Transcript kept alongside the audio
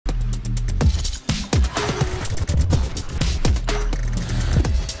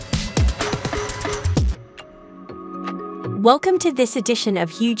Welcome to this edition of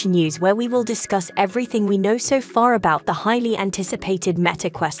Huge News, where we will discuss everything we know so far about the highly anticipated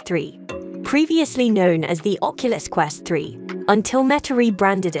Meta Quest 3. Previously known as the Oculus Quest 3, until Meta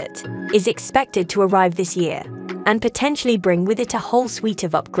rebranded it, is expected to arrive this year, and potentially bring with it a whole suite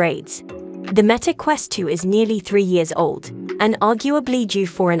of upgrades. The Meta Quest 2 is nearly 3 years old, and arguably due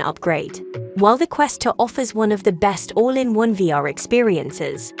for an upgrade. While the Quest 2 offers one of the best all-in-one VR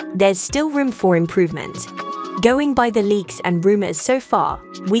experiences, there's still room for improvement. Going by the leaks and rumors so far,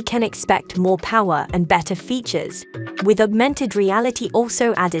 we can expect more power and better features, with augmented reality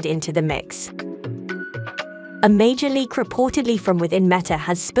also added into the mix. A major leak reportedly from within Meta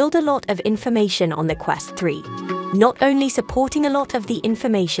has spilled a lot of information on the Quest 3, not only supporting a lot of the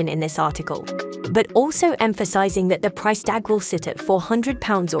information in this article, but also emphasizing that the price tag will sit at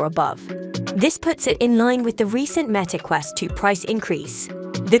 £400 or above. This puts it in line with the recent Meta Quest 2 price increase.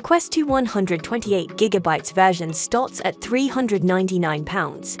 The Quest 2 128GB version starts at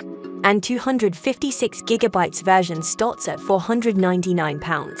 £399, and 256GB version starts at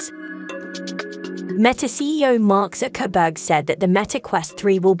 £499. Meta CEO Mark Zuckerberg said that the Meta Quest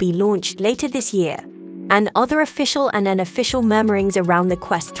 3 will be launched later this year, and other official and unofficial murmurings around the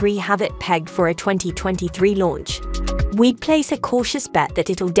Quest 3 have it pegged for a 2023 launch. We'd place a cautious bet that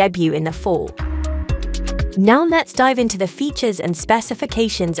it'll debut in the fall. Now let's dive into the features and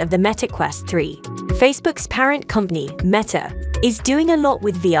specifications of the Meta Quest 3. Facebook's parent company, Meta, is doing a lot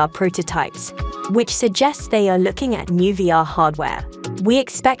with VR prototypes, which suggests they are looking at new VR hardware. We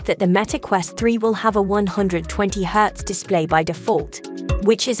expect that the Meta Quest 3 will have a 120Hz display by default,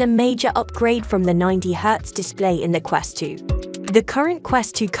 which is a major upgrade from the 90Hz display in the Quest 2. The current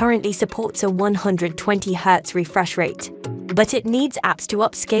Quest 2 currently supports a 120Hz refresh rate, but it needs apps to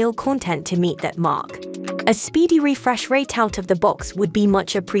upscale content to meet that mark. A speedy refresh rate out of the box would be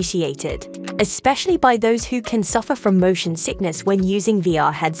much appreciated, especially by those who can suffer from motion sickness when using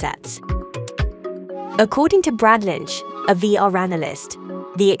VR headsets. According to Brad Lynch, a VR analyst,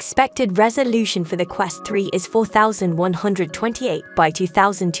 the expected resolution for the Quest 3 is 4128 by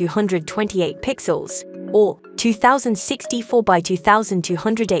 2228 pixels, or 2064 by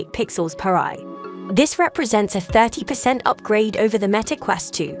 2208 pixels per eye. This represents a 30% upgrade over the Meta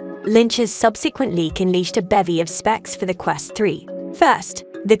Quest 2. Lynch has subsequently unleashed a bevy of specs for the Quest 3. First,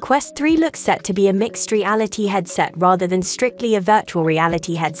 the Quest 3 looks set to be a mixed reality headset rather than strictly a virtual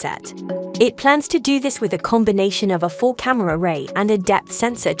reality headset. It plans to do this with a combination of a 4-camera array and a depth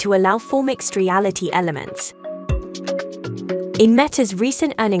sensor to allow for mixed reality elements. In Meta's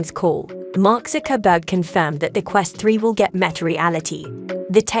recent earnings call, Mark Zuckerberg confirmed that the Quest 3 will get Meta Reality,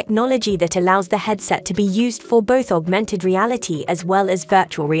 the technology that allows the headset to be used for both augmented reality as well as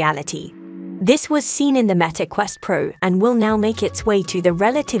virtual reality. This was seen in the Meta Quest Pro and will now make its way to the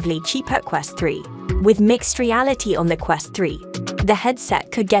relatively cheaper Quest 3. With mixed reality on the Quest 3, the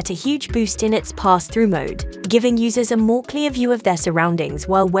headset could get a huge boost in its pass-through mode, giving users a more clear view of their surroundings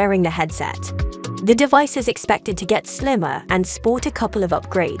while wearing the headset. The device is expected to get slimmer and sport a couple of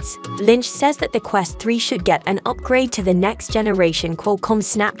upgrades. Lynch says that the Quest 3 should get an upgrade to the next-generation Qualcomm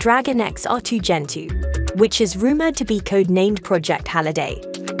Snapdragon XR2 Gen 2, which is rumored to be codenamed Project Halliday.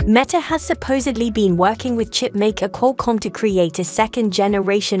 Meta has supposedly been working with chipmaker Qualcomm to create a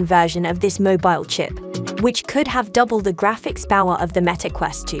second-generation version of this mobile chip, which could have double the graphics power of the Meta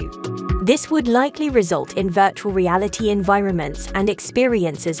Quest 2. This would likely result in virtual reality environments and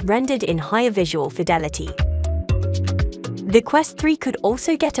experiences rendered in higher visual fidelity. The Quest 3 could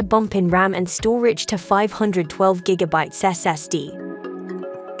also get a bump in RAM and storage to 512GB SSD.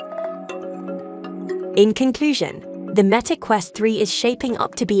 In conclusion, the Meta Quest 3 is shaping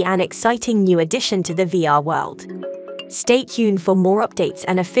up to be an exciting new addition to the VR world. Stay tuned for more updates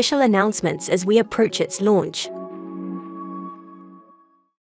and official announcements as we approach its launch.